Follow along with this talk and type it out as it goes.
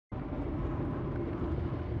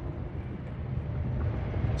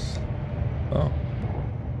Oh.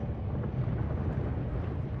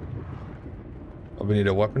 Oh, we need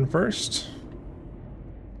a weapon first.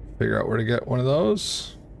 Figure out where to get one of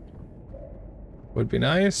those. Would be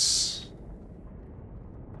nice.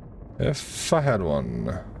 If I had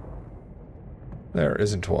one. There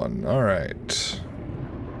isn't one. Alright.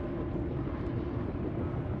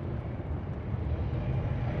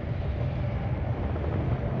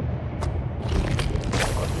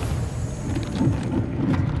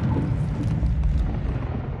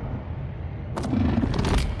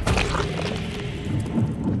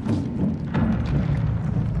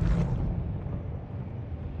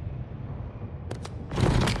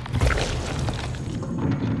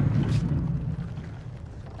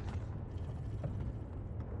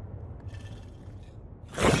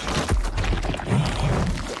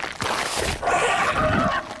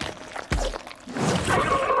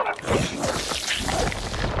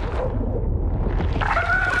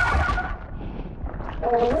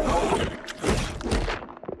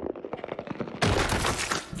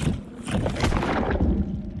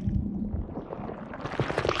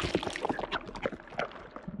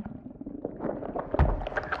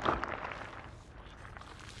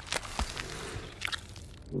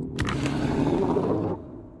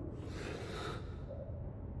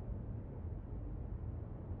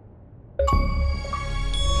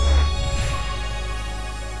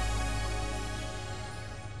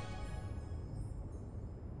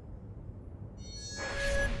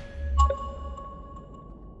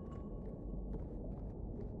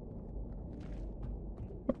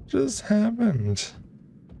 Just happened?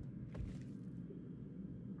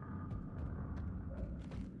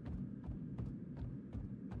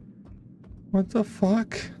 What the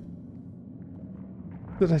fuck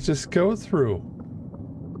did I just go through?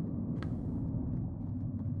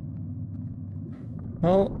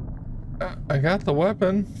 Well, I got the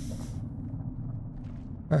weapon.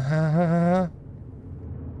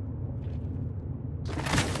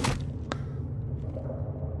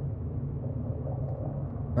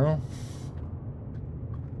 Oh.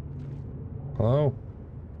 Hello?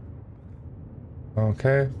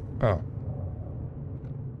 Okay. Oh.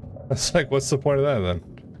 That's like, what's the point of that then?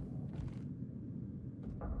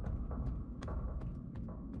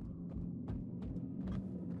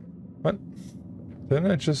 What? Didn't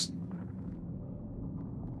I just...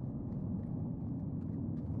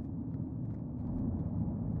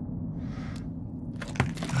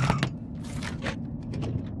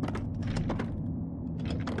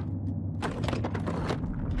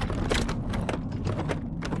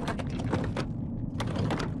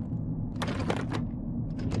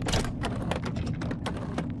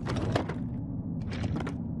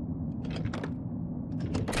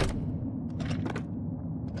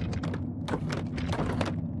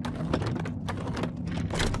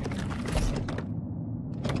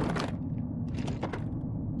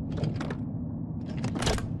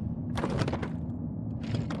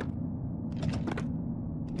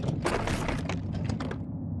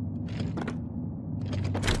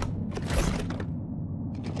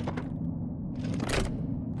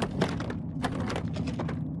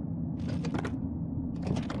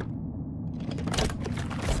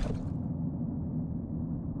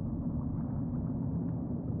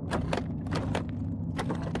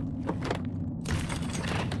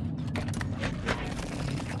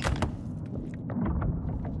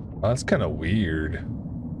 That's kind of weird.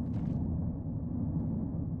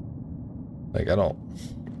 Like, I don't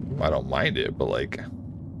mind it, but like,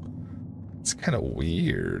 it's kind of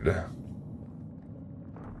weird.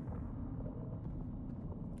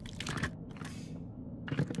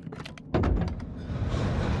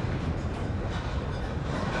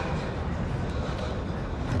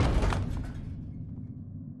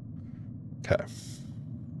 Okay.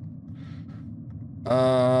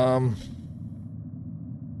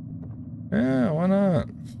 Yeah, why not?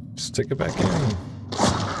 Stick it back in.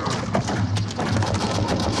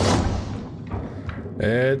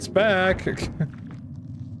 It's back.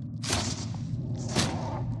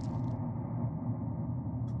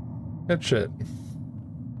 Good shit.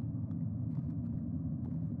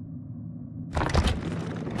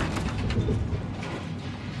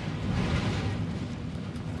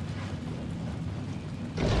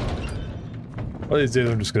 One of these days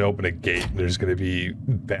I'm just gonna open a gate and there's gonna be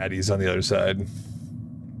baddies on the other side.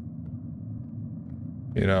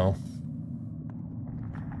 You know?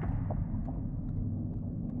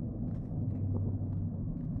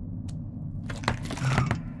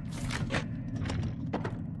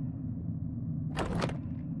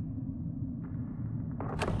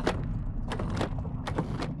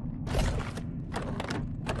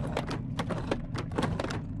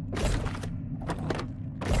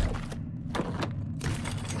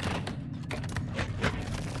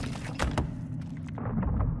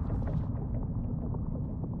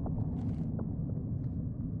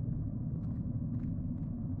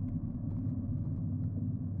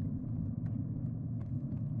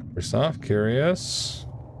 First off, curious.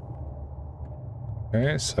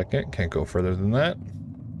 Okay, second, can't go further than that.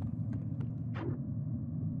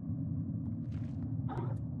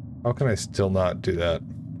 How can I still not do that?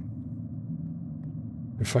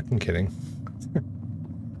 You're fucking kidding.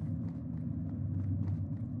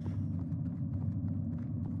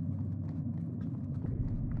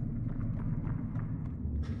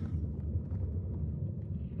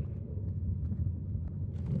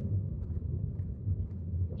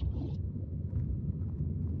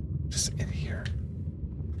 Just in here.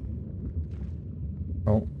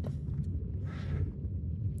 Oh.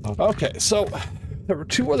 Okay, so there were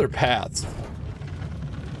two other paths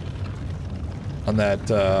on that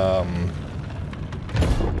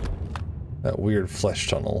that weird flesh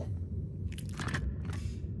tunnel.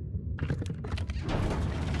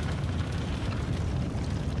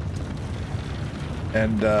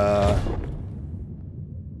 And I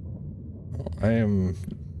am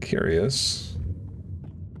curious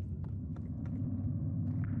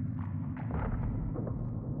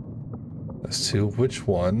as to which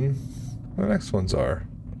one the next ones are.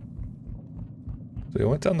 So we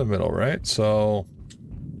went down the middle, right? So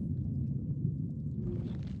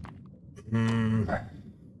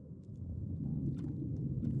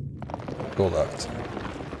go left.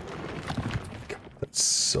 God, that's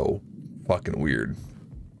so fucking weird.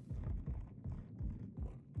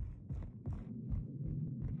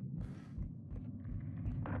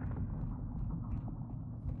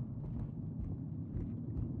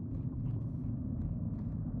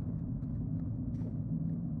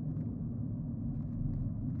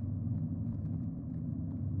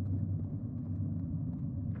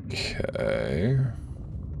 Okay.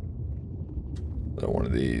 Another one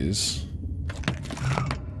of these.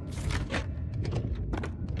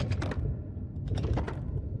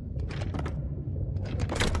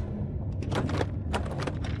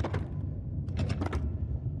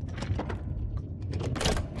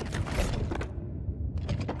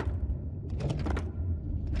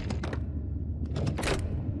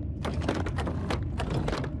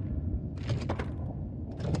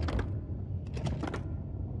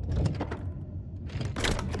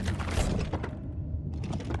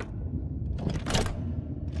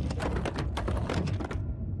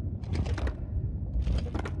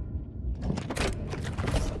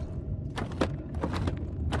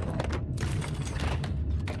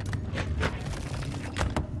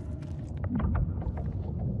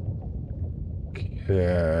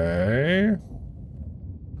 Okay.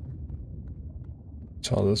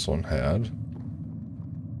 That's all this one had.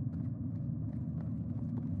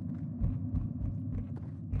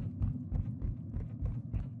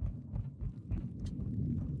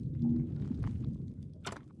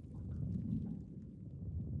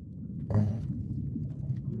 Oh.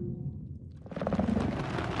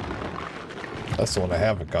 That's the one I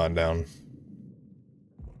haven't gone down.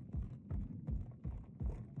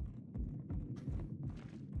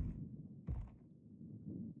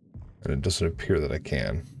 And it doesn't appear that I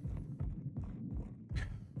can.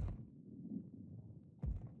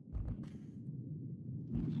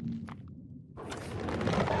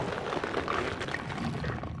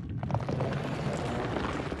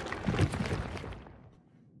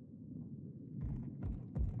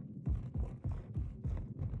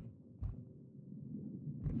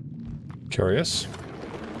 Curious.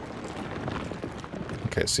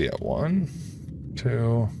 Okay, so yeah, 1,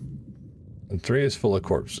 2, and 3 is full of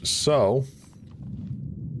corpses. So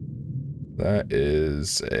that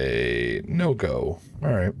is a no-go.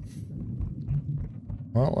 All right.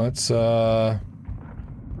 Well, let's see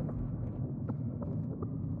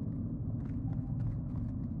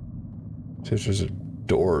if there's a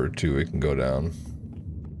door or two we can go down.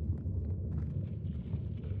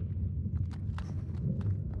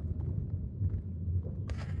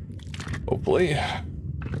 Hopefully.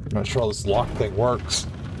 I'm not sure how this lock thing works.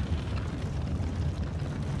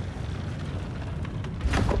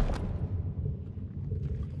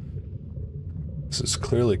 This is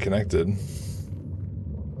clearly connected.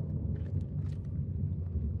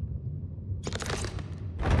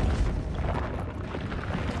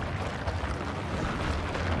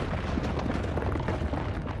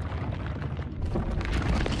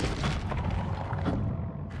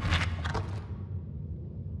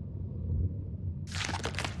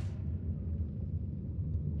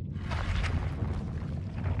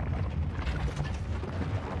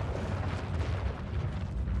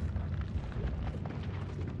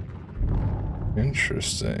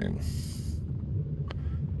 Interesting.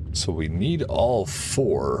 So we need all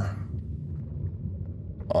 4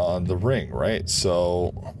 on the ring, right?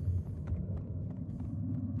 So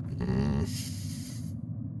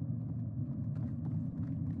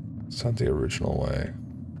It's not the original way.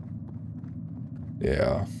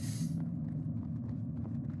 Yeah.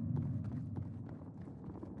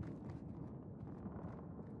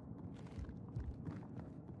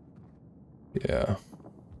 Yeah.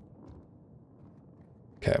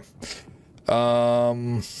 Okay.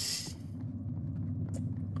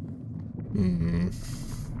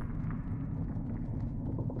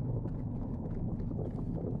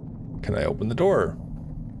 Can I open the door?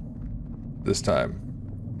 This time.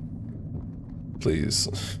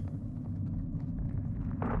 Please.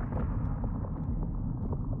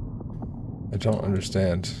 I don't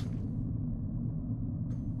understand.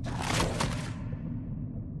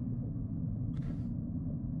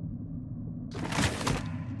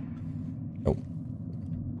 Nope.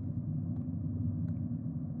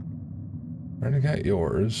 I already got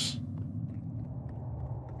yours.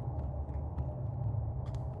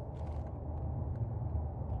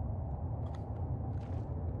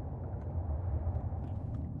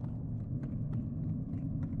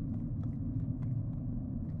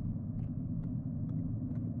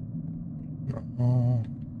 Oh.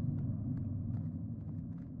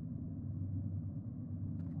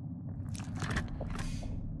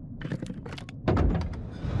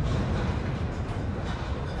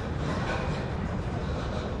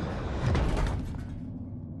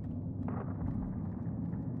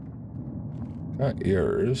 Got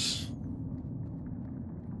yours.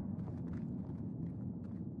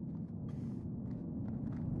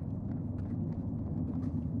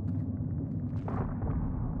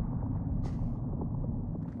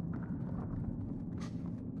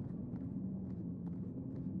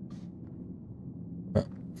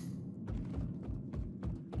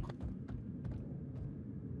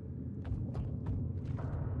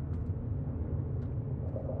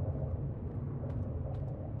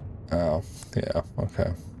 Oh, yeah,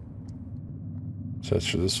 okay. So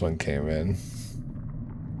that's where this one came in.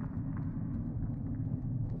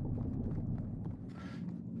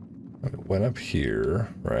 It went up here,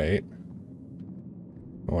 right?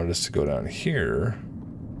 I wanted us to go down here.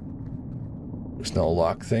 There's no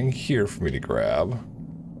lock thing here for me to grab.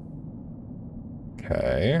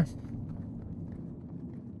 Okay.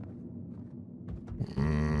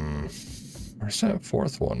 Where's that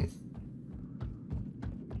fourth one?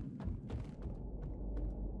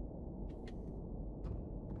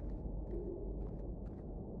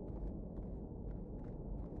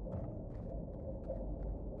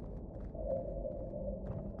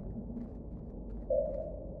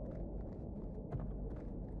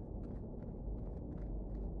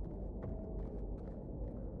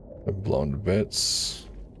 I've blown to bits.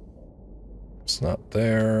 It's not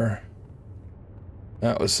there.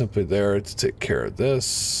 That was simply there to take care of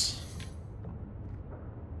this.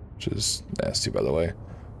 Which is nasty, by the way.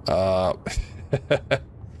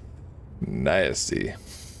 Nasty.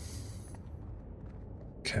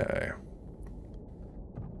 Okay.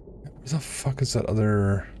 Where the fuck is that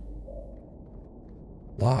other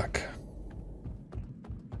lock?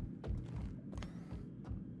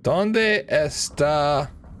 ¿Dónde está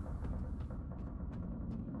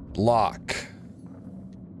lock?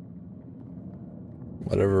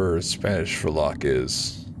 Whatever Spanish for lock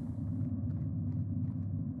is.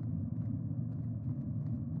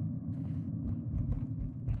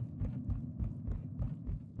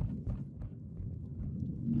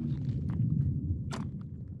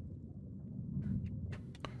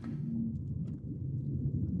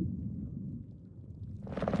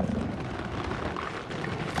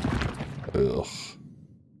 Ugh.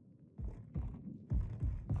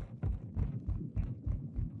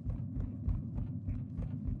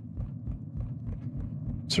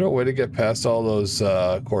 Is there a way to get past all those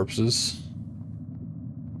corpses?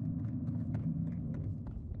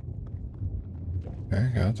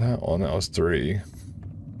 Okay, got that one. That was 3.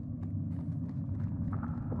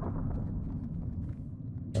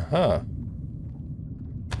 Uh-huh.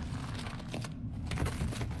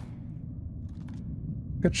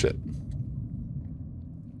 Good shit.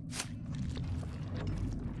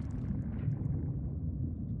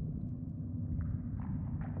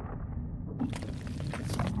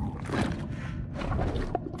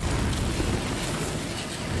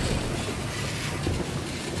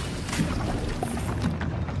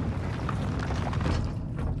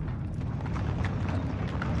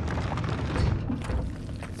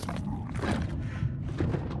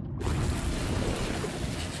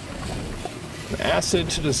 Acid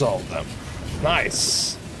to dissolve them.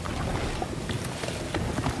 Nice.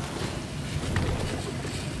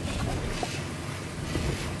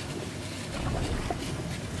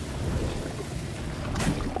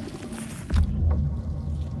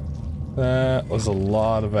 That was a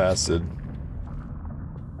lot of acid.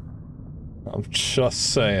 I'm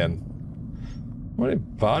just saying. How many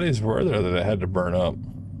bodies were there that I had to burn up?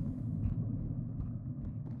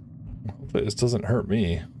 Hopefully this doesn't hurt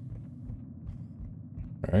me.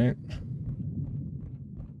 Alright.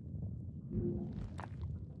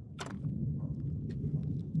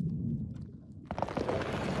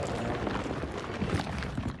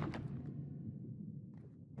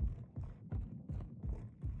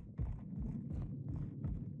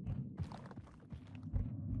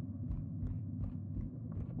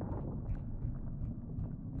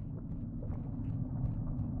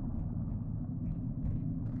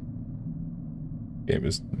 Game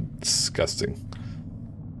is disgusting.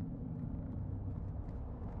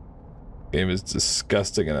 Game is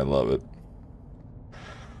disgusting and I love it.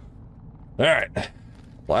 Alright.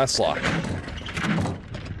 Last lock.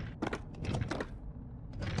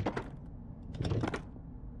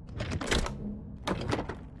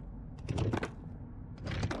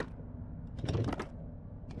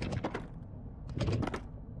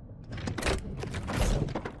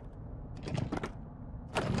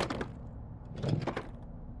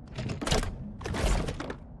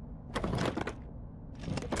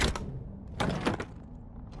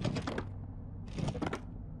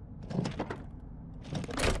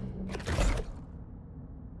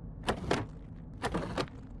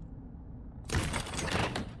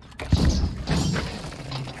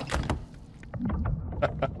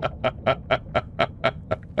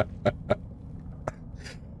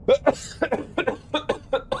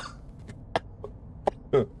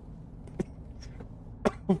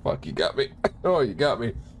 Fuck, you got me. Oh, you got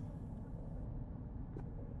me.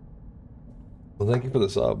 Well, thank you for the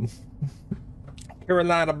sub.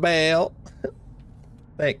 Carolina Bell.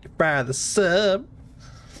 Thank you for the sub.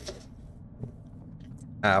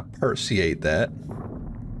 I appreciate that.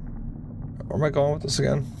 Where am I going with this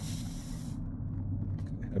again?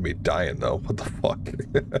 I'd be dying though. What the fuck?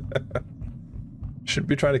 Shouldn't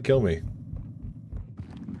be trying to kill me.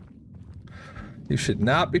 You should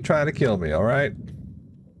not be trying to kill me, alright?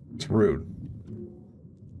 It's rude.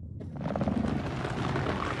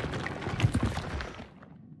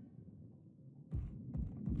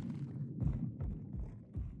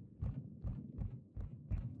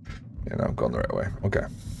 Yeah, no, I'm going the right way. Okay.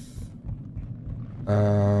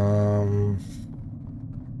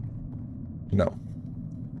 No.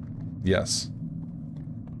 Yes.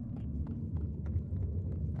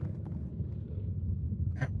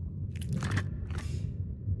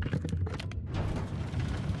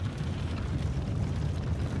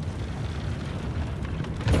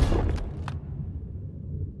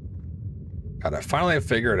 God, I finally have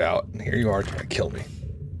figured it out, and here you are trying to kill me.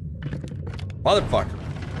 Motherfucker.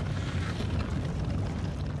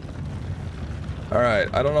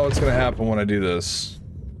 Alright, I don't know what's gonna happen when I do this.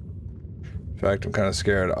 In fact, I'm kind of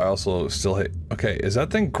scared. I also still hate... Okay, is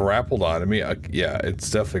that thing grappled onto me? Yeah,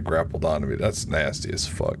 it's definitely grappled onto me. That's nasty as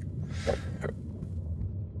fuck.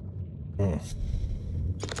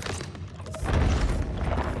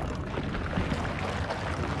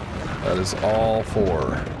 That is all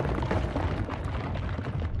for...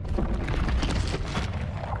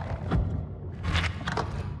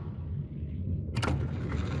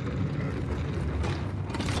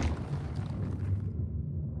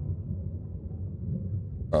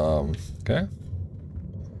 Okay.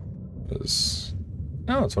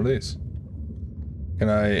 Oh, it's one of these. Can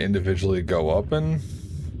I individually go up and...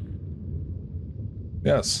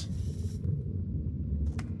 Yes.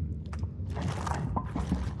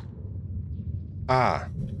 Ah.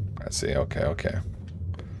 I see. Okay, okay.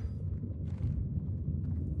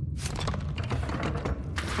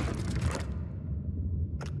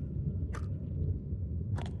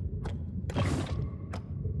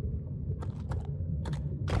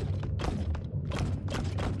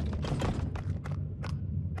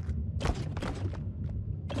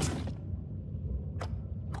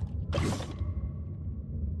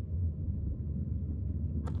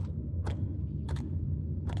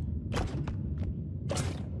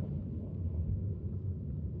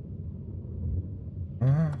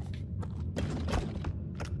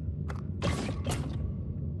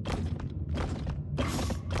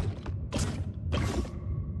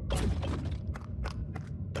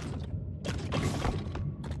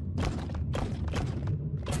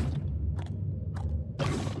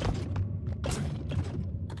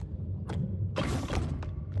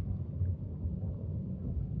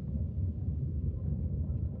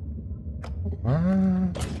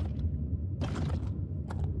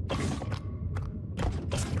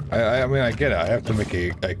 I mean, I get it. I have to make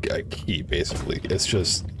a key, basically. It's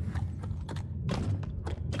just...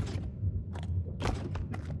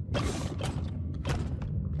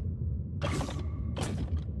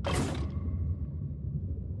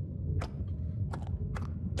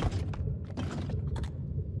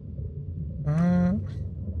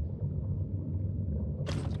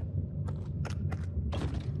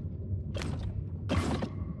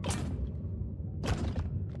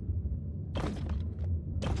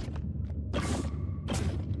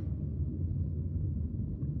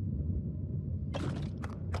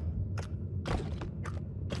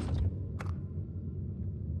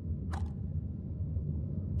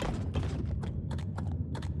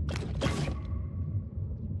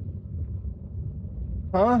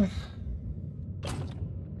 Huh?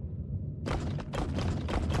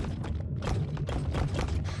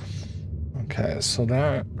 Okay, so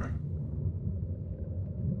that...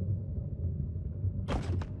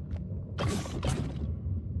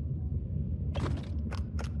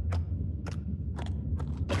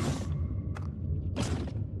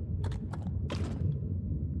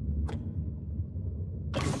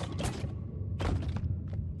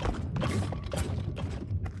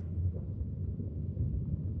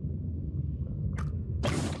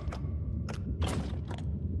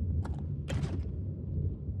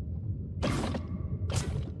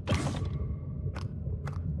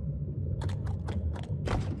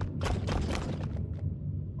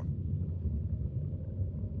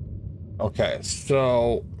 Okay,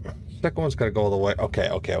 so second one's gotta go all the way. Okay,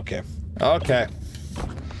 okay, okay. Okay.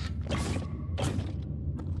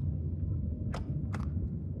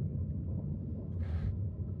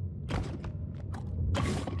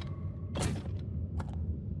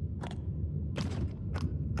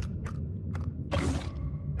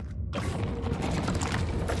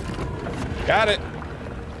 Got it.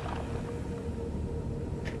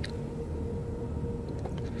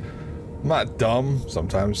 I'm not dumb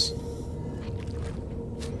sometimes.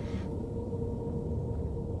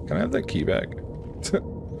 Can I have that key back?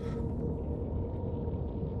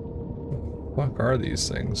 What are these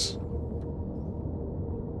things?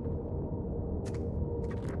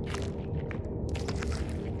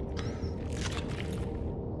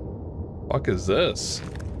 Fuck is this?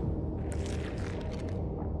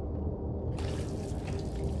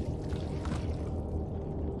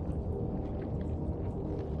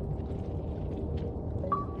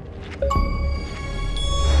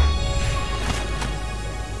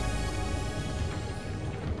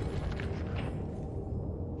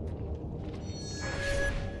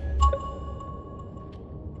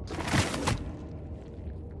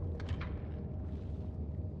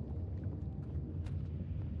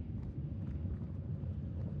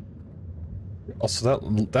 Also,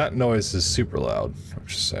 that noise is super loud. I'm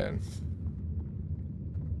just saying.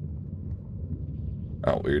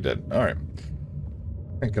 Oh, well, you're dead. All right.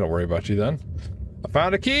 Ain't gonna worry about you then. I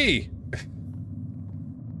found a key.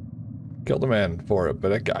 Killed a man for it,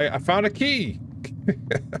 but I found a key.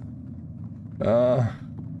 I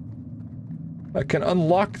can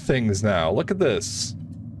unlock things now. Look at this.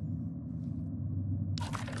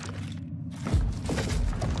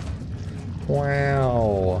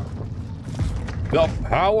 Wow. The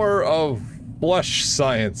power of flesh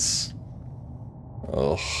science.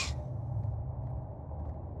 Ugh.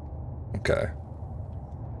 Okay.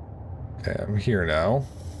 Okay, I'm here now.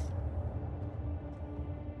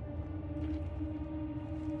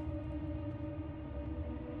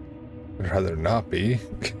 I'd rather not be,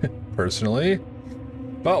 personally.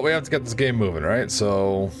 But we have to get this game moving, right?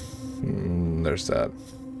 So, there's that.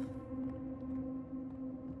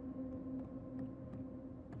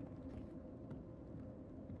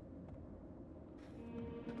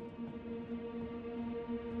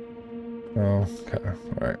 Oh, okay,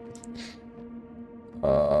 alright.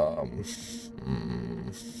 Is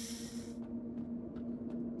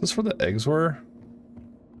this where the eggs were?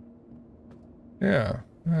 Yeah,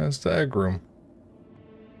 it's the egg room.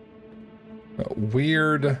 A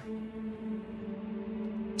weird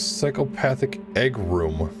psychopathic egg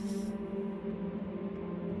room.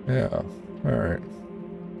 Yeah, alright.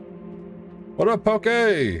 What up, Poke?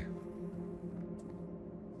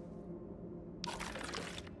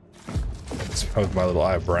 Let's poke my little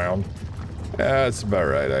eyebrow. Yeah, that's about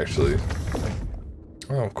right, actually.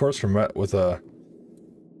 Oh, of course we're met with a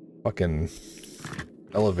fucking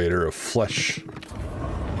elevator of flesh.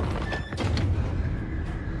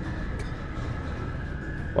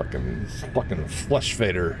 Fucking flesh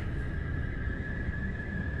fader.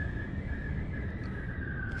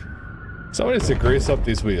 Somebody needs to grease up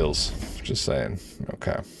these wheels. Just saying.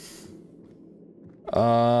 Okay.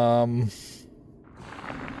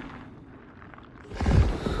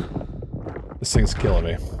 This thing's killing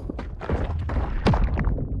me.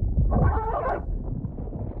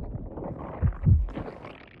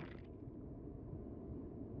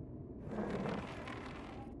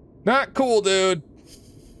 Not cool, dude.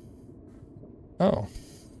 Oh.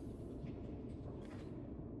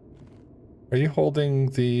 Are you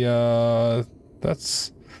holding the,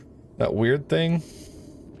 that's that weird thing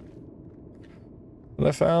that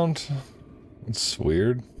I found? It's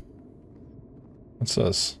weird. What's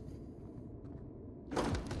this?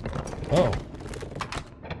 Oh.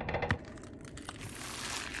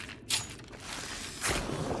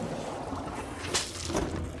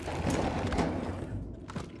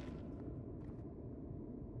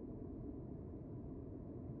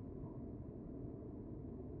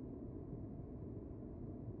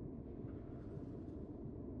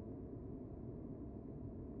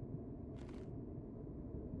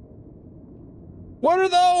 What are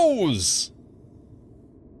those?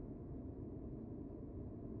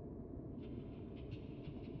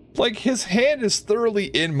 Like, his hand is thoroughly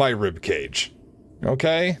in my rib cage.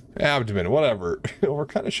 Okay? Abdomen, whatever. We're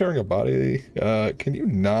kind of sharing a body. Can you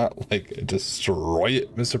not, like, destroy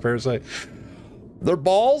it, Mr. Parasite? They're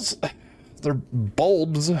balls. They're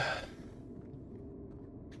bulbs.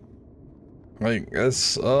 Like,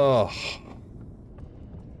 this, God,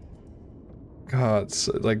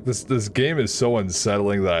 like, this game is so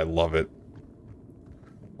unsettling that I love it.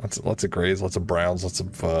 Lots of grays, lots of browns, lots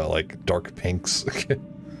of, like, dark pinks.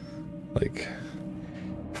 Like,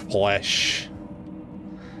 flesh.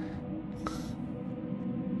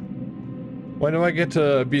 When do I get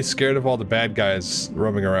to be scared of all the bad guys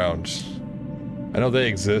roaming around? I know they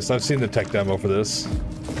exist. I've seen the tech demo for this.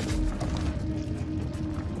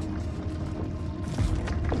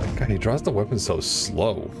 God, he draws the weapon so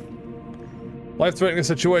slow. Life-threatening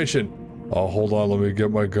situation. Oh, hold on, let me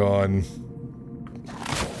get my gun.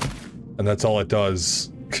 And that's all it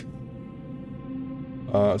does.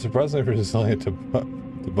 Surprisingly resilient to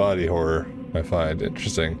body horror, I find.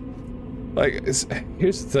 Interesting. Like,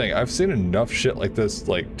 here's the thing. I've seen enough shit like this,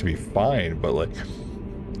 like, to be fine, but, like,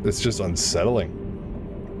 it's just unsettling.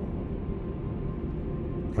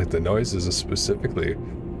 Like, the noises specifically.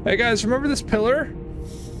 Hey, guys, remember this pillar?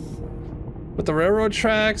 With the railroad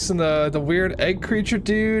tracks and the weird egg creature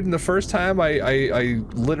dude, and the first time I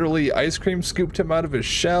literally ice cream scooped him out of his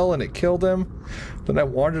shell and it killed him. Then I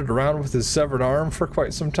wandered around with his severed arm for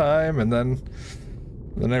quite some time, and then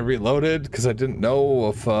I reloaded because I didn't know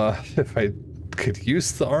if I could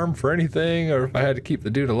use the arm for anything or if I had to keep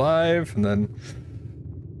the dude alive, and then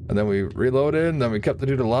we reloaded, and then we kept the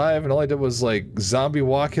dude alive, and all I did was, like, zombie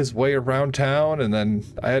walk his way around town, and then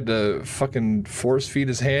I had to fucking force feed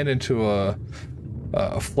his hand into a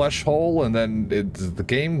flesh hole, and then the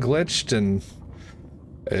game glitched, and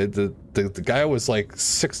the guy was, like,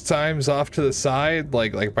 6 times off to the side,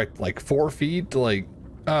 like by, like, 4 feet, like,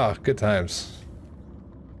 ah, good times.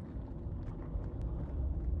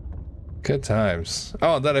 Good times.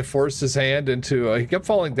 Oh, and then I forced his hand into, he kept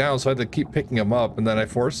falling down, so I had to keep picking him up, and then I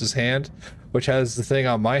forced his hand, which has the thing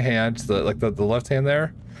on my hand, the left hand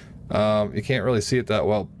there. You can't really see it that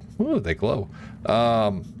well. Ooh, they glow.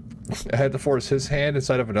 I had to force his hand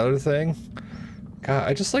inside of another thing. God,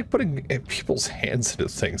 I just like putting people's hands into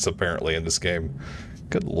things, apparently, in this game.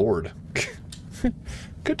 Good lord.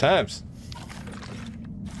 Good times.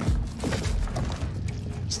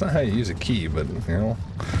 It's not how you use a key, but, you know.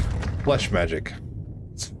 Flesh magic.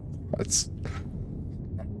 It's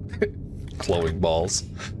glowing balls.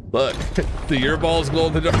 Look, do your balls glow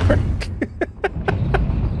in the dark?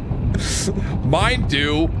 Mine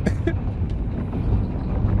do.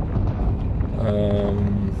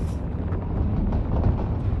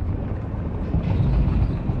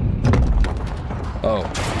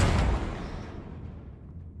 Oh.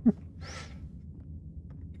 You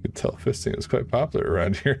can tell fisting is quite popular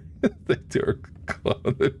around here. They do glow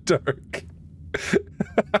in the dark.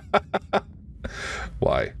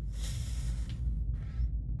 Why?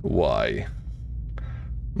 Why?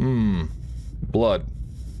 Blood.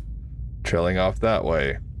 Trailing off that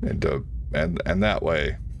way. And that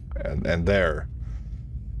way. And there.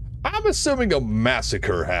 I'm assuming a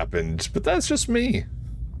massacre happened, but that's just me.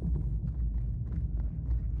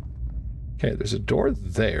 Okay, there's a door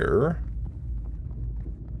there.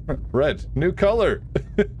 Red. New color.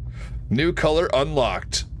 New color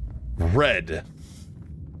unlocked. Red.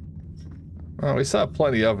 Oh, we saw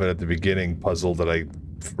plenty of it at the beginning puzzle that I,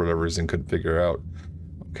 for whatever reason, couldn't figure out.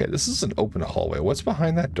 Okay, this is an open hallway. What's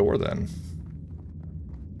behind that door, then?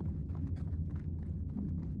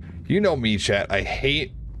 You know me, chat. I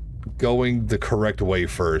hate going the correct way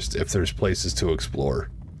first if there's places to explore.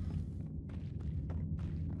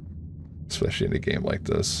 Especially in a game like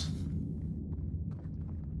this.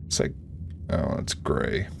 It's like, oh, it's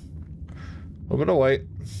gray. A little bit of white.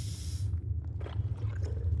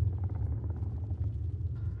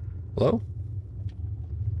 Hello?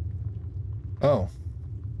 Oh.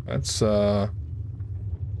 That's, I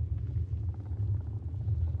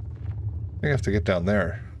think I have to get down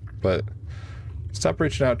there. But, stop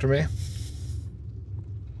reaching out to me.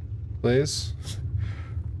 Please.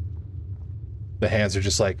 The hands are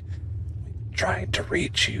just like, trying to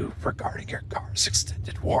reach you regarding your car's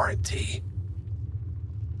extended warranty.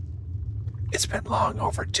 It's been long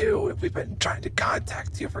overdue, and we've been trying to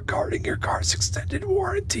contact you regarding your car's extended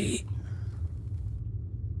warranty.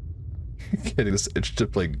 Getting this itch to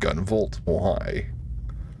play Gunvolt? Why?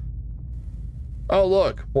 Oh,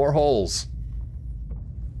 look, more holes.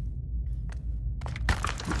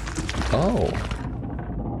 Oh.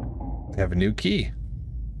 We have a new key.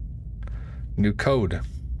 New code.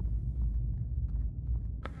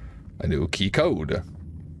 A new key code.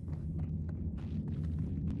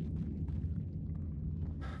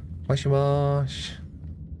 Moshi mosh.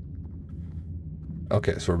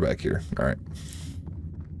 Okay, so we're back here. Alright.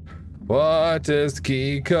 What is the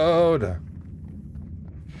key code?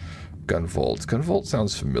 Gunvolt. Gunvolt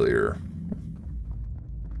sounds familiar.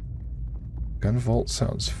 Gunvolt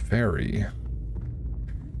sounds very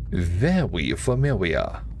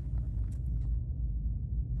familiar.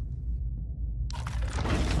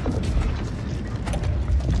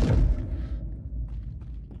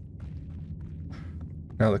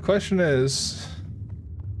 Now the question is,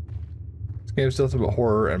 this game's still about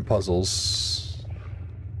horror and puzzles.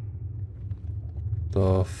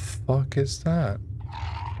 The fuck is that?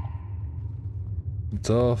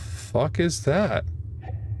 The fuck is that?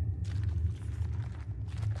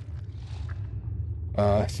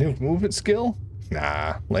 New movement skill?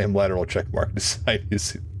 Nah, lame lateral check mark decide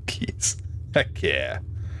his keys. Heck yeah.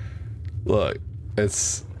 Look,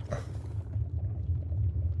 it's...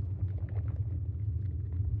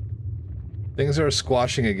 Things are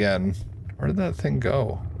squashing again. Where did that thing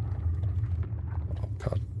go? Oh,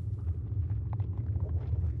 God.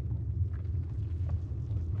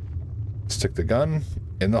 Stick the gun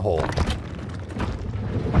in the hole.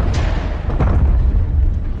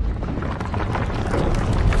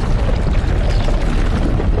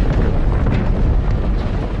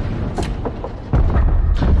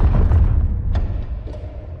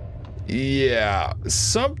 Yeah,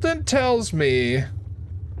 something tells me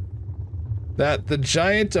that the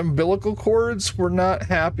giant umbilical cords were not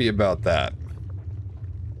happy about that.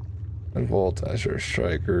 And Volt, Azure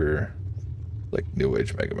Striker, like New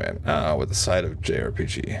Age Mega Man. Ah, with the side of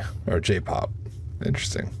JRPG or J-pop.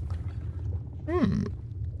 Interesting. Apparently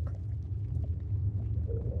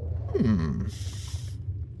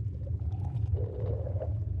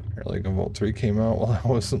Gunvolt 3 came out while I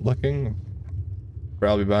wasn't looking.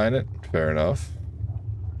 Probably buying it. Fair enough.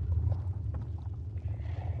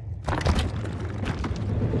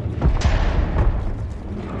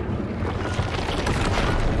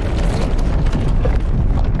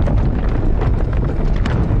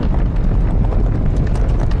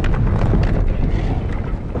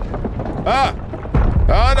 Ah!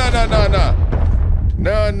 Oh, no, no, no, no.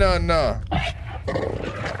 No, no, no.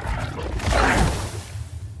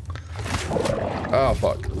 Oh,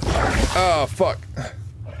 fuck. Oh, fuck.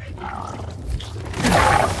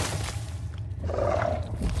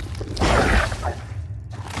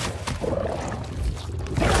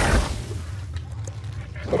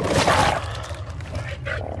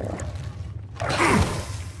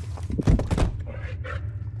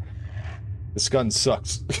 This gun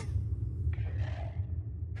sucks.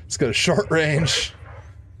 It's got a short range.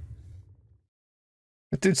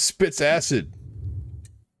 That dude spits acid.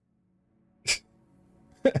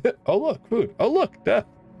 Oh look, food. Oh look, death.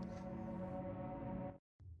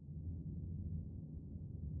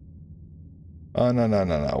 Oh no, no,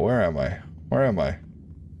 no, no. Where am I? Where am I?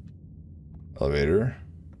 Elevator.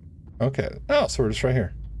 Okay. Oh, so we're just right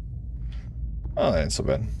here. Oh, that ain't so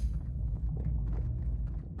bad.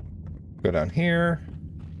 Go down here.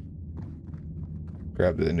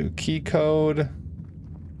 Grab the new key code.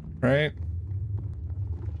 Right?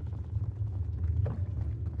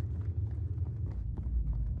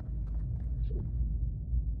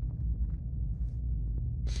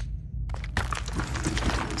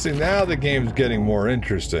 See, now the game's getting more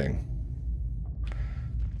interesting.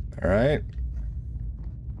 Alright.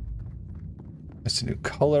 That's a new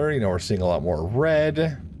color. You know, we're seeing a lot more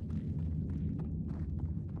red.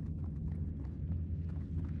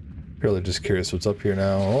 Purely just curious what's up here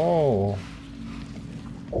now. Oh.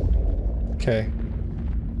 Okay.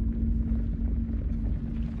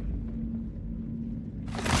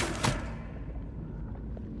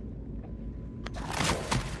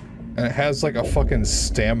 And it has like a fucking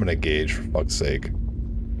stamina gauge, for fuck's sake.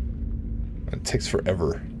 And it takes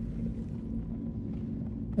forever.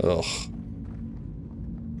 Ugh.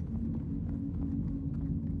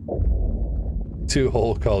 Two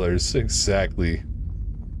whole colors, exactly.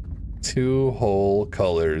 Two whole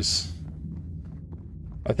colors.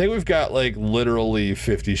 I think we've got like literally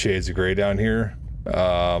 50 shades of gray down here.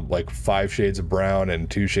 Like 5 shades of brown and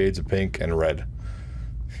 2 shades of pink and red.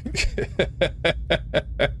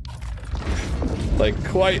 Like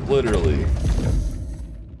quite literally.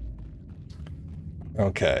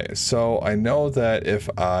 Okay, so I know that if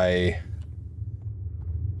I...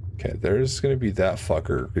 Okay, there's gonna be that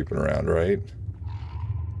fucker creeping around, right?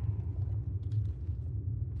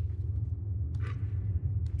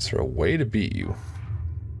 Is there a way to beat you?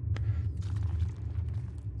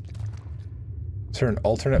 Is there an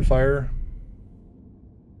alternate fire?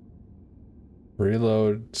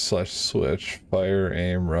 Reload / switch. Fire,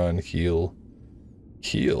 aim, run, heal.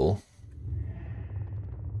 Heal?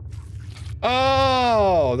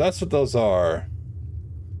 Oh, that's what those are.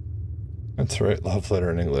 That's right, love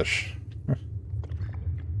letter in English.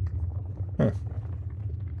 Huh.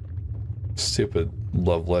 Stupid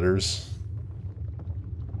love letters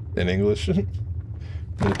in English.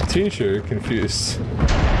 The teacher confused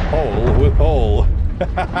hole with hole.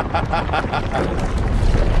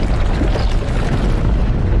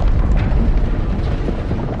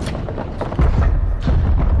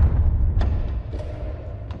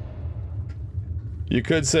 You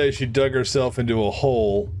could say she dug herself into a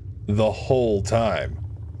hole the whole time.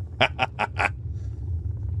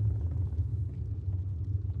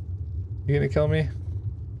 You gonna kill me?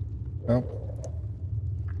 No.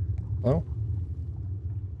 No?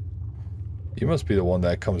 You must be the one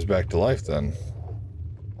that comes back to life then.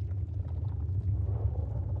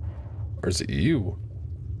 Or is it you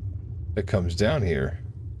that comes down here?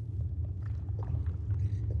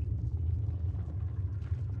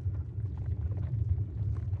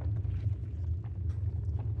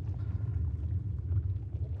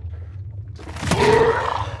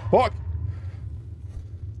 Fuck!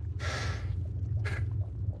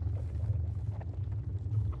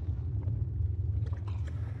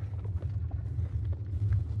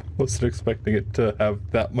 Wasn't expecting it to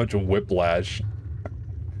have that much whiplash.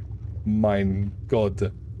 Mein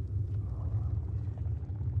God.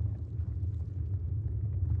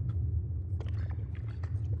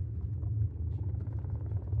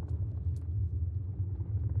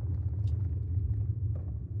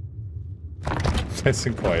 Nice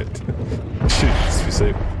and quiet. Shoot, just be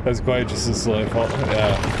safe. That's quiet just as slow.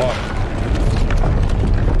 Yeah, fuck.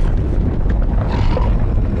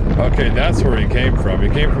 Okay, that's where he came from. He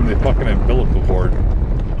came from the fucking umbilical cord.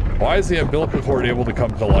 Why is the umbilical cord able to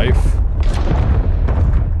come to life?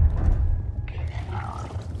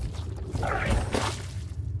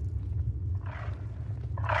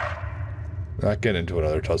 Not getting into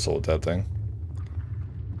another tussle with that thing.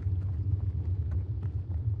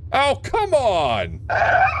 Oh, come on!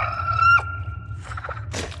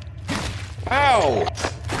 Ow!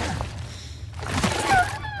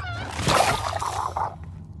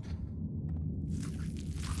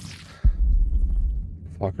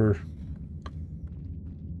 Fucker.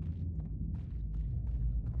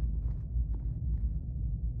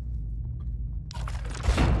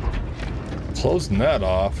 Closing that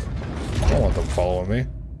off. I don't want them following me.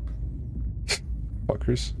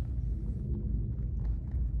 Fuckers.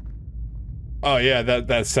 Oh yeah,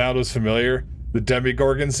 that sound was familiar. The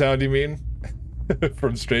Demogorgon sound, you mean?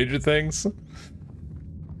 From Stranger Things?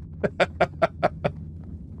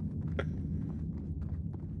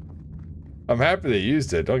 I'm happy they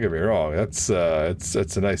used it, don't get me wrong. That's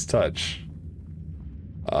it's a nice touch.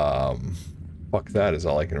 Fuck that is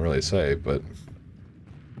all I can really say, but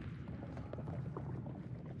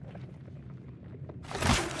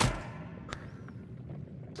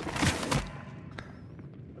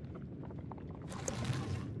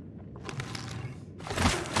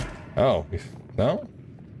oh, no?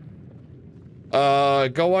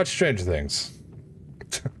 Go watch Stranger Things.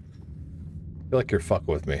 I feel like you're fucking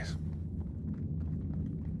with me. I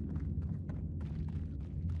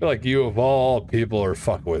feel like you of all people are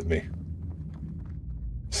fucking with me.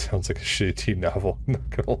 Sounds like a shitty teen novel, I'm not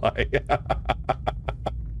gonna lie.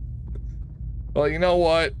 Well, you know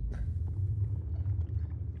what?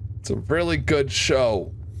 It's a really good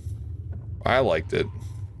show. I liked it.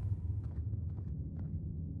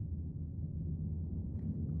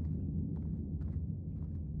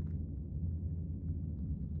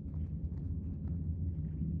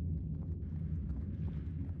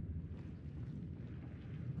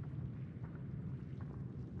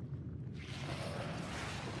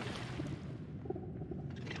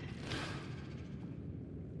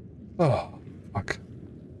 Oh, fuck.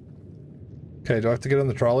 Okay, do I have to get on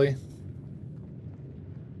the trolley?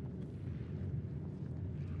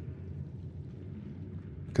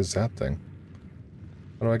 Because that thing.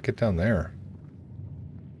 How do I get down there?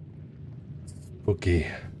 Spooky.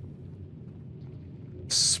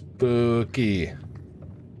 Spooky.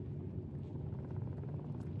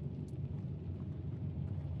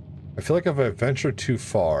 I feel like if I venture too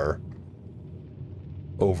far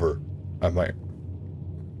over, I might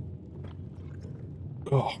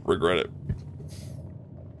regret it.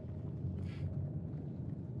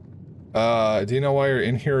 Do you know why you're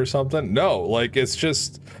in here or something? No, like, it's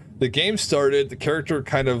just, the game started, the character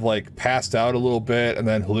kind of, like, passed out a little bit, and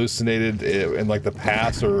then hallucinated in, like, the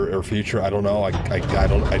past or future, I don't know, I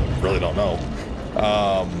really don't know.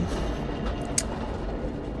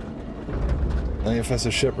 An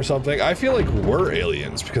infested ship or something. I feel like we're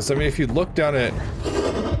aliens because I mean, if you look down at, I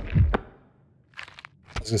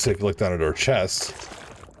was gonna say if you look down at our chest.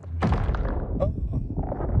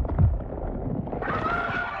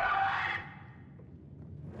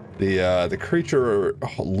 The creature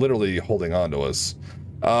literally holding on to us.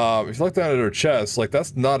 If you look down at her chest, like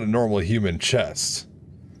that's not a normal human chest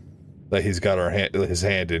that he's got his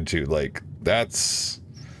hand into. Like that's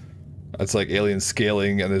like alien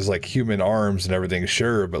scaling, and there's like human arms and everything.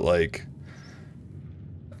 Sure, but like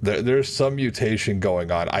there's some mutation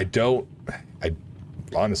going on. I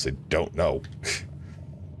honestly don't know.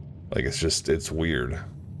 Like it's weird.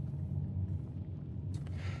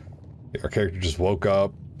 Our character just woke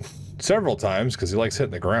up several times because he likes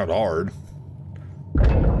hitting the ground hard.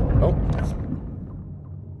 Oh.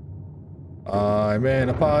 I'm in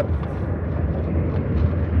a pod.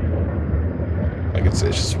 Like it's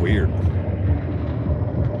just weird.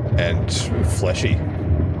 And fleshy.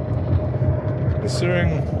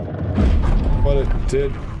 Considering what it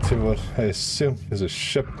did to what I assume is a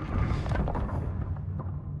ship.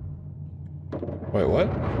 Wait, what?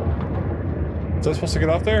 Was I supposed to get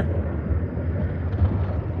off there?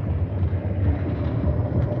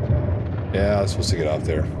 Yeah, I was supposed to get off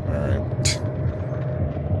there. Alright.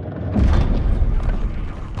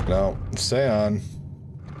 No, stay on.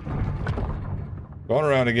 Going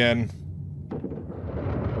around again.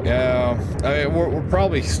 Yeah, I mean, we're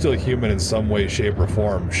probably still human in some way, shape, or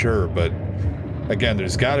form, sure, but again,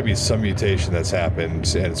 there's got to be some mutation that's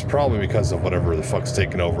happened, and it's probably because of whatever the fuck's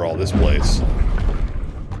taken over all this place.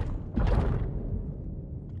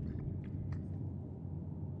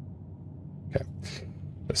 Okay.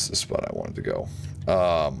 This is the spot I wanted to go.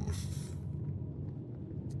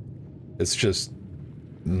 It's just...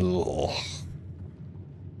 Ugh.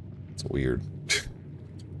 It's weird.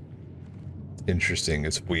 Interesting,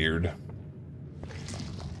 it's weird.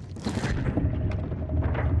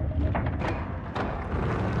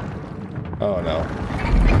 Oh no.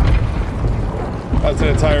 That's an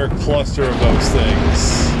entire cluster of those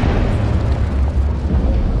things.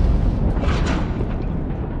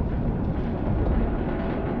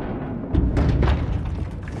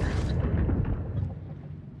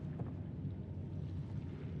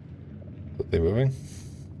 Are they moving?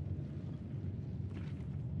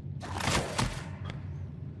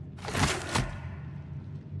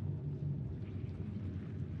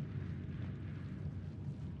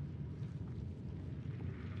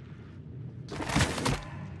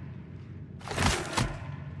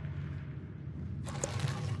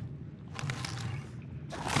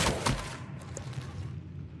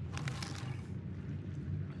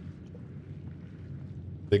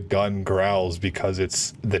 The gun growls because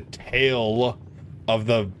it's the tail of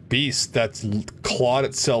the beast that's clawed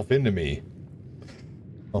itself into me.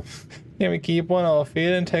 Oh. Can we keep one off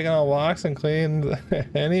feet and taking on walks and clean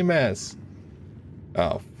any mess?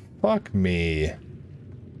 Oh, fuck me.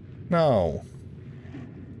 No.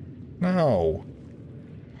 No.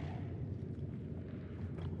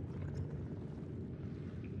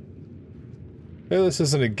 Maybe this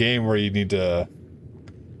isn't a game where you need to...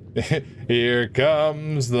 Here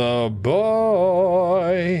comes the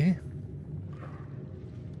boy.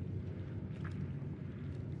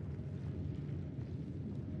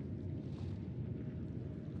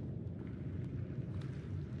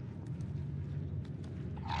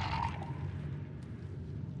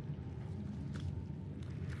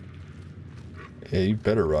 Yeah, you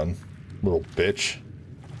better run, little bitch.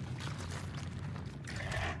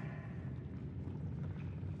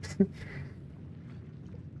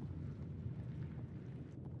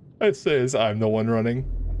 It says I'm the one running.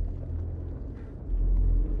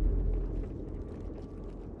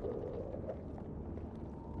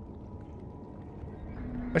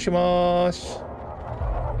 Moshimash.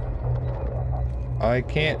 I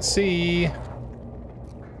can't see.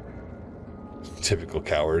 Typical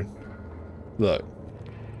coward. Look.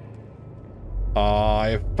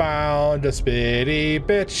 I found a spitty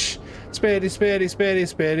bitch. Spitty, spitty, spitty,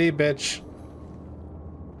 spitty bitch.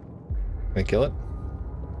 Can I kill it?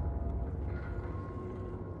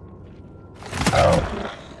 Oh.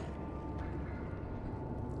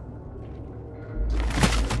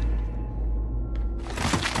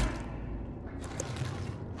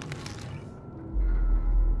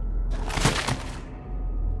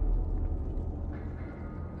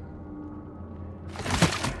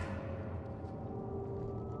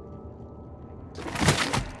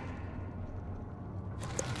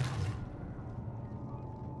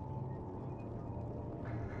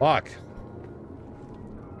 Fuck.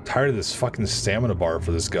 Tired of this fucking stamina bar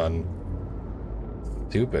for this gun.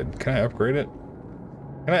 Stupid. Can I upgrade it?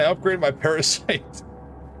 Can I upgrade my parasite?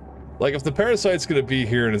 Like, if the parasite's gonna be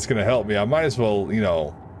here and it's gonna help me, I might as well, you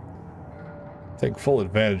know, take full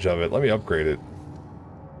advantage of it. Let me upgrade it.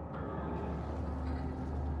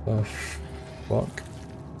 The fuck?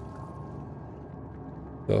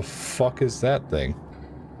 The fuck is that thing?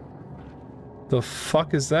 The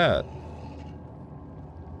fuck is that?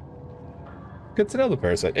 Get to know the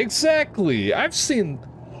parasite. Exactly! I've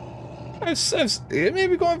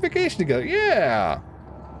maybe go on vacation together. Yeah!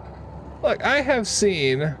 Look, I have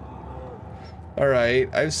seen...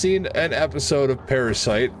 Alright, I've seen an episode of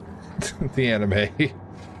Parasite, the anime.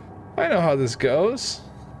 I know how this goes.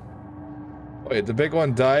 Wait, the big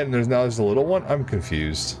one died and there's a little one? I'm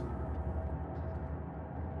confused.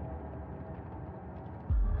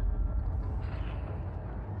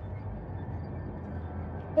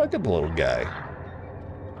 Look at the little guy.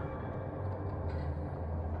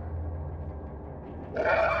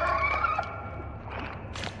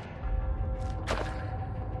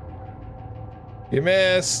 You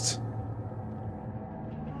missed.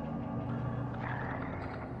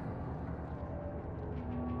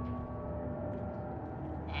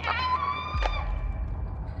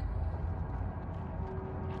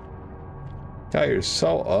 God, you're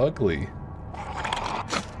so ugly.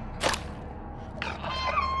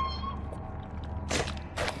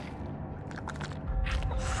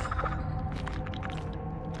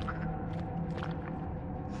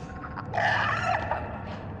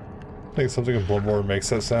 I think something in Bloodborne makes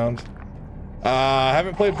that sound. I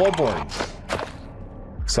haven't played Bloodborne,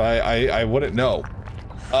 so I wouldn't know.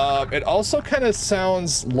 It also kind of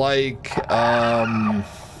sounds like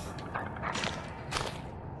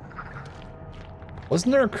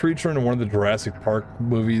wasn't there a creature in one of the Jurassic Park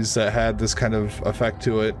movies that had this kind of effect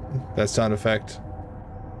to it? That sound effect?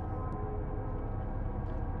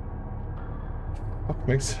 What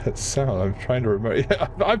makes that sound? I'm trying to remember. Yeah,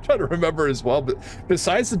 I'm trying to remember as well. But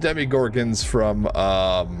besides the Demogorgons from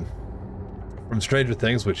Stranger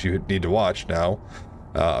Things, which you need to watch now,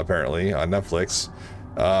 apparently on Netflix.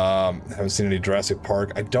 Haven't seen any Jurassic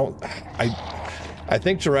Park. I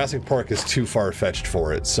think Jurassic Park is too far-fetched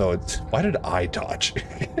for it, so it's... Why did I dodge?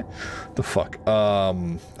 The fuck?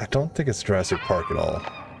 I don't think it's Jurassic Park at all.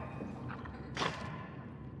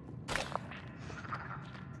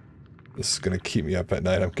 This is gonna keep me up at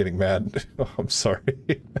night. I'm getting mad. Oh, I'm sorry.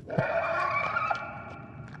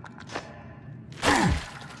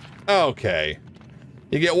 Okay.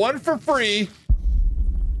 You get one for free.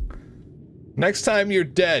 Next time you're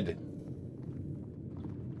dead.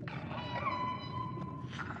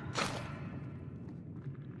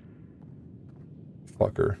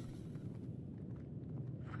 Fucker.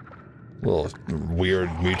 Little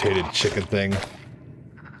weird mutated chicken thing.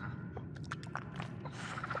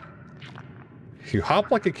 If you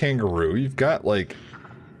hop like a kangaroo, you've got like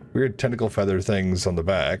weird tentacle feather things on the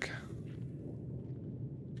back.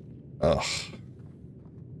 Ugh.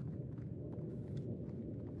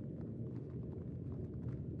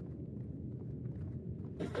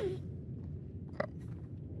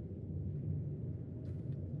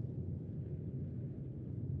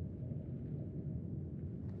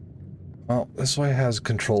 Well, this way has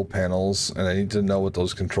control panels, and I need to know what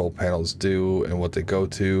those control panels do and what they go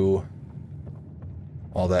to.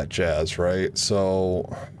 All that jazz, right?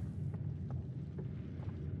 So...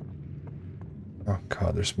 Oh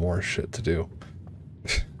god, there's more shit to do.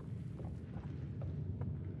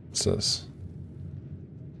 What's this?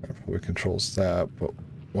 That probably controls that, but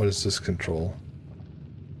what does this control?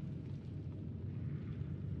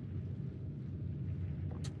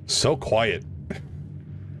 So quiet.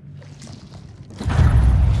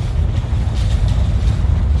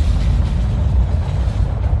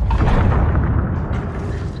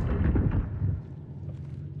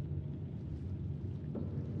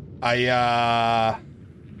 I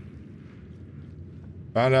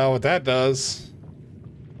found out what that does.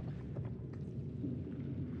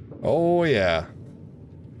 Oh yeah.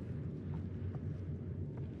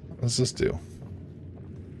 What does this do?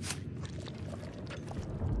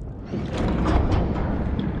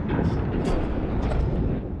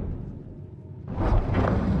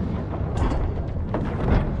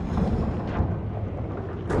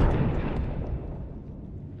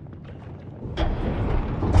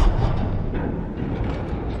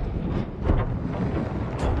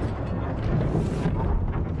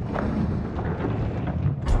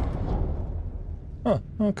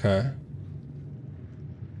 Okay.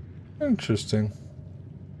 Interesting.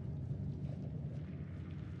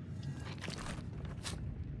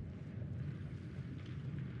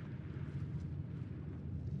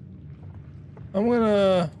 I'm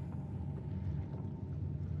gonna...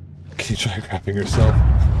 She tried grabbing herself.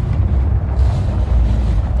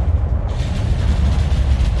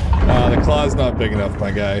 The claw's not big enough,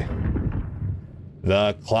 my guy.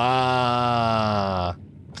 The claw.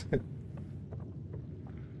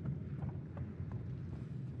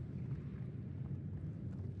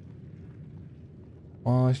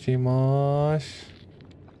 Moshy mosh.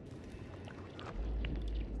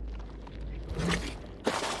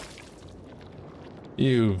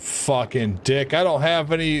 You fucking dick. I don't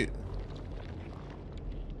have any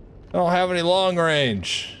long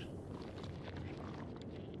range.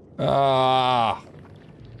 Ah.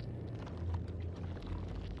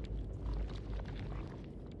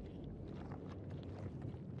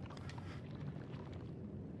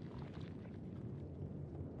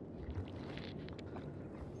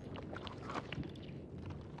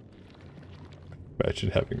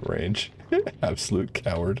 Imagine having range. Absolute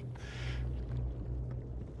coward.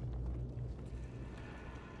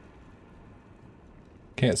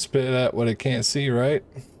 Can't spit at what it can't see, right?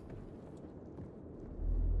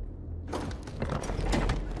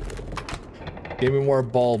 Give me more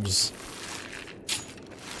bulbs.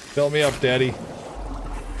 Fill me up, Daddy.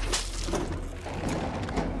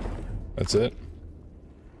 That's it.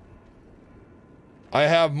 I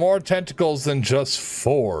have more tentacles than just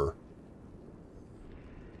 4.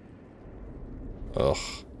 Ugh.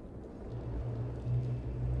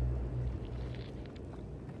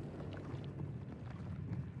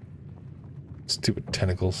 Stupid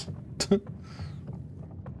tentacles.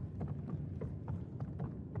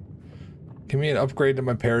 Give me an upgrade to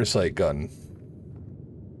my parasite gun.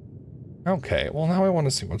 Okay, well now I want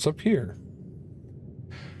to see what's up here.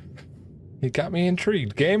 You got me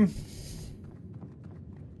intrigued, game.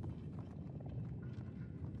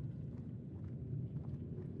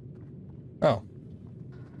 Oh.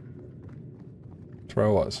 That's where I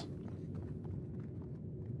was.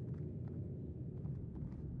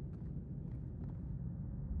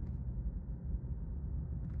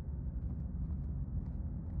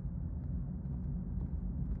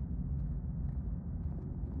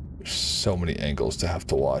 There's so many angles to have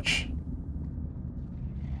to watch.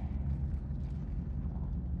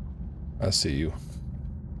 I see you.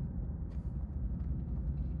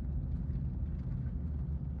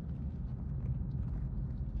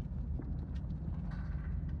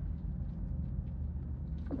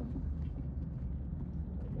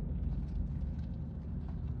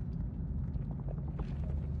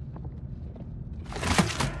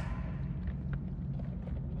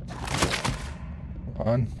 Come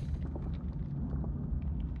on.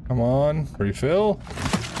 Come on, refill.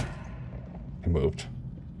 I moved.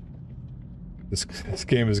 This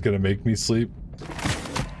game is gonna make me sleep.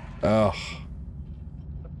 Ugh.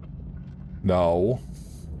 No.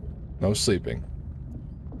 No sleeping.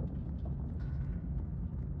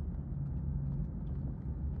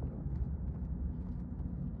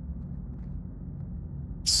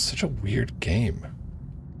 It's such a weird game.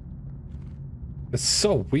 It's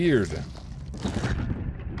so weird.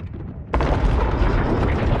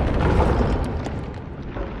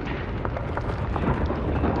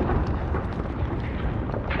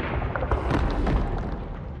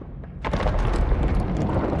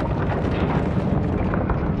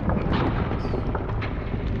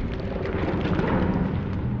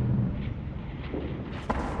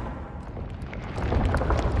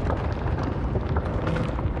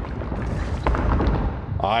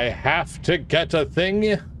 I have to get a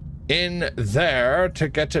thing in there to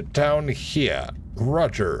get it down here.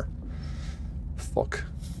 Roger. Fuck.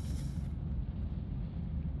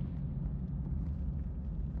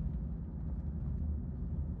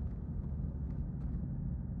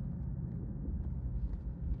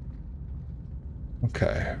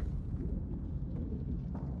 Okay.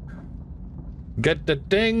 Get the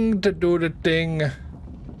thing to do the thing.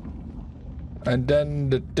 And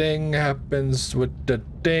then the thing happens with the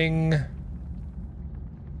thing.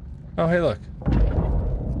 Oh, hey, look.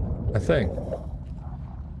 A thing.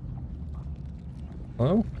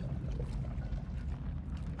 Hello?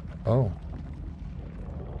 Oh.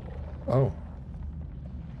 Oh.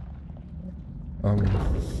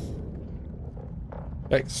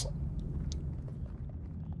 Thanks.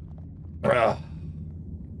 Ah.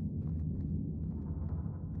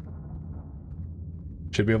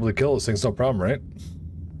 Should be able to kill those things, no problem, right?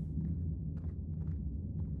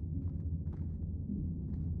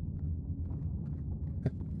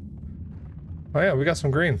 Oh yeah, we got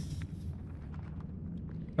some green.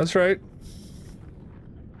 That's right.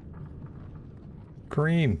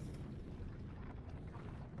 Green.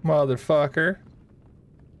 Motherfucker.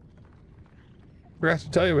 Forgot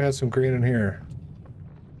to tell you we had some green in here.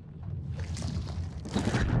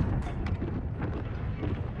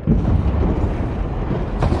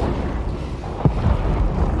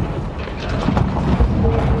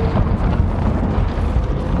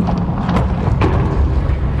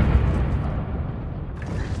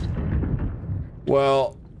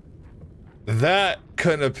 Well, that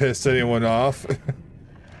couldn't have pissed anyone off.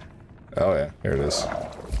 Oh yeah, here it is.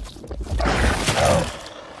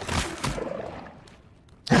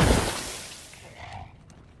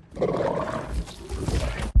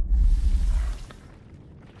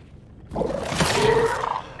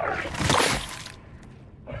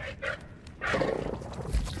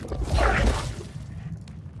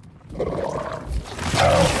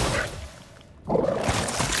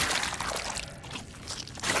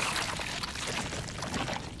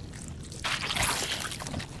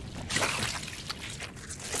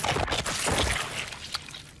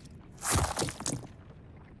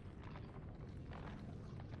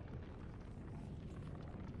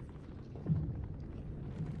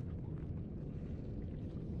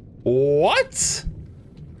 What?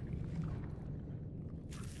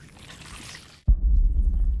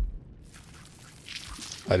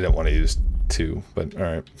 I didn't want to use 2, but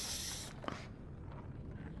alright.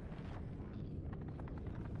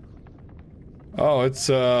 Oh, it's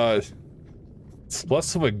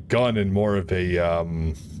less of a gun and more of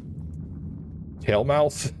a, tail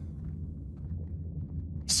mouth.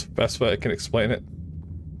 It's the best way I can explain it.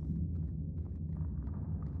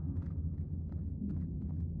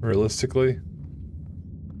 Realistically.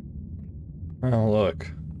 Oh,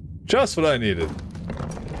 look. Just what I needed.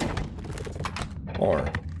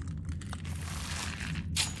 More.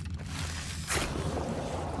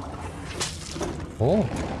 Oh.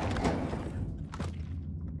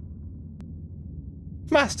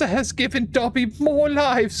 Master has given Dobby more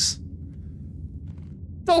lives.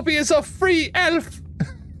 Dobby is a free elf.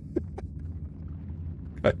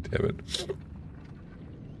 God damn it.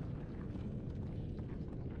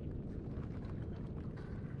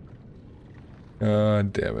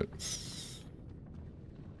 Damn it.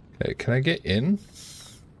 Okay, can I get in?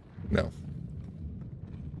 No.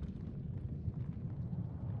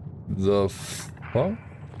 The fuck?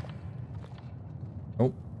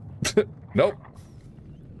 Nope. Nope.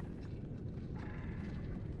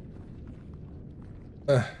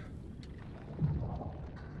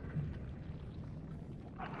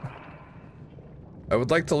 I would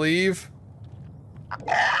like to leave.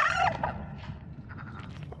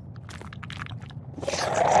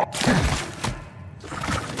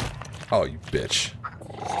 Oh, you bitch.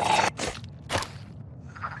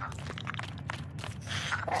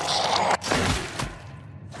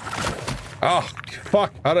 Oh,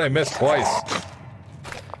 fuck. How did I miss twice?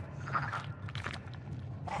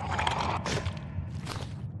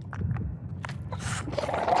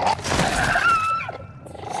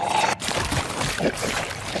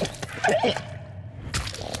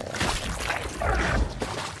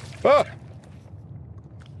 Oh!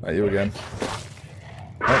 Not you again.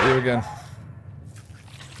 Not you again.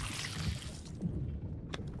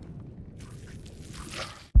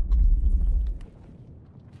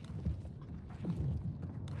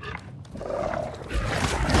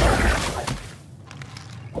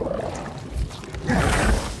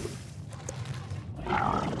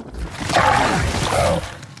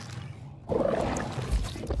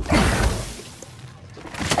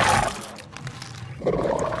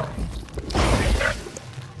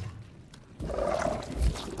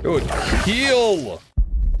 Dude, heal!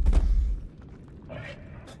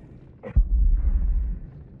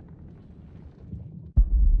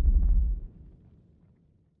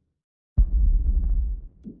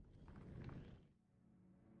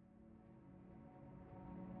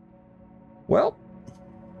 Well,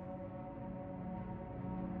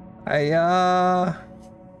 I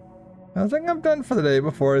think I'm done for the day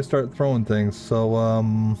before I start throwing things, so,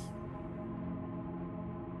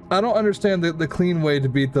 I don't understand the clean way to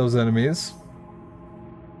beat those enemies.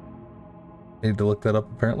 Need to look that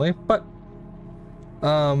up apparently, but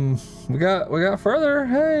we got further.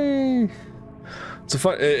 Hey, it's a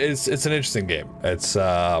fun. It's an interesting game. It's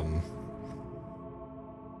I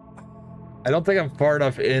don't think I'm far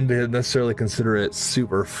enough in to necessarily consider it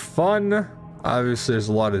super fun. Obviously, there's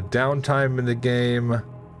a lot of downtime in the game,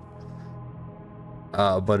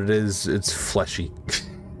 but it's fleshy.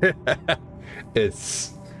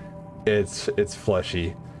 It's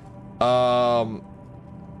fleshy.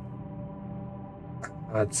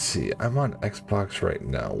 Let's see. I'm on Xbox right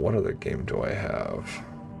now. What other game do I have?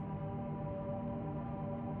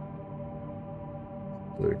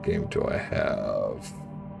 What other game do I have?